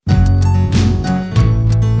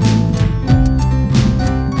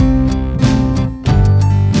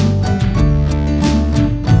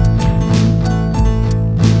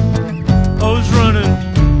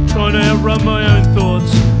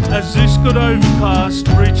got overcast,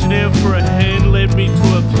 reaching out for a hand led me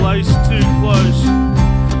to a place too close.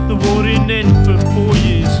 The war didn't end for 4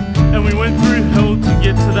 years, and we went through hell to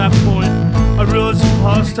get to that point. I realised the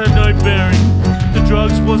past had no bearing, the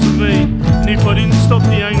drugs wasn't me, and if I didn't stop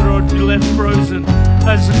the anger I'd be left frozen.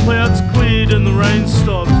 As the clouds cleared and the rain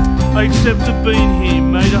stopped, I accepted being here,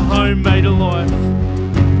 made a home, made a life.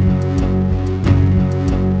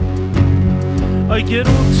 I get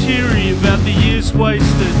all teary about the years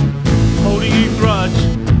wasted, holding a grudge.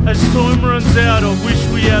 As time runs out, I wish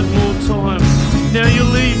we had more time. Now you're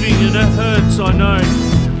leaving and it hurts, I know.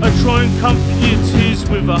 I try and comfort your tears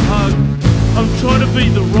with a hug. I'm trying to be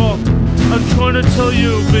the rock, I'm trying to tell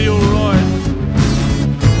you it'll be alright.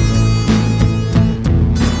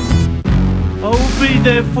 I'll be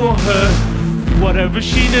there for her, whatever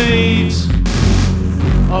she needs.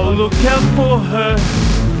 I'll look out for her,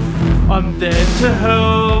 I'm there to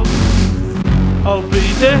help. I'll be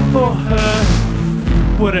there for her,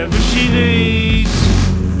 whatever she needs.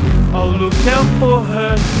 I'll look out for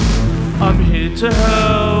her, I'm here to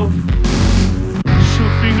help.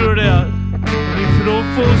 She'll figure it out, and if it all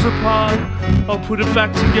falls apart, I'll put it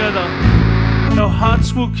back together. Our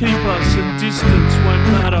hearts will keep us and distance won't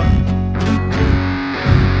matter.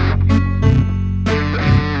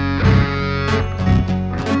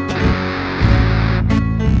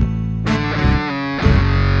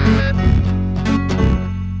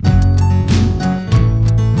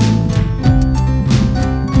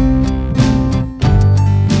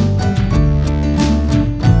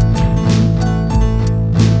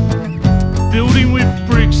 Building with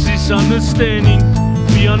bricks is understanding.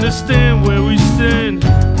 We understand where we stand.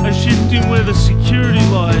 A shifting where the security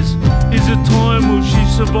lies. Is a time will she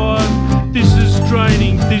survive? This is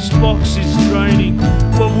draining, this box is draining.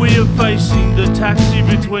 What we are facing, the taxi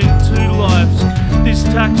between two lives. This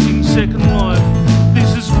taxing second life.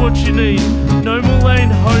 This is what you need. No more laying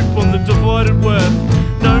hope on the divided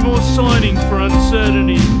worth. No more signing for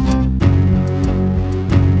uncertainty.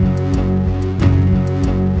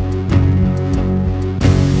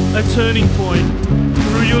 A turning point.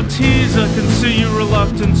 Through your tears I can see your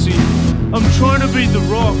reluctancy. I'm trying to be the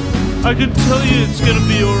rock, I can tell you it's gonna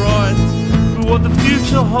be alright. But what the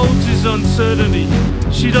future holds is uncertainty.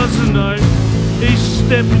 She doesn't know. Each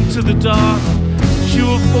step into the dark, she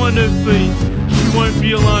will find her feet. She won't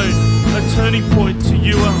be alone. A turning point to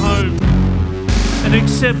you at home. An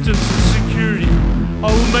acceptance and security.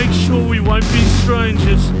 I will make sure we won't be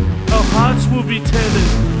strangers. Our hearts will be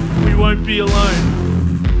tethered. We won't be alone.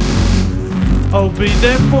 I'll be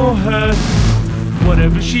there for her,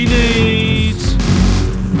 whatever she needs.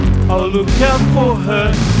 I'll look out for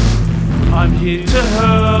her, I'm here to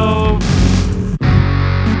help.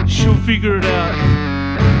 She'll figure it out,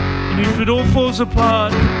 and if it all falls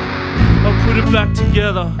apart, I'll put it back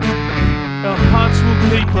together. Our hearts will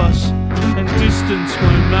keep us, and distance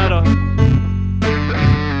won't matter.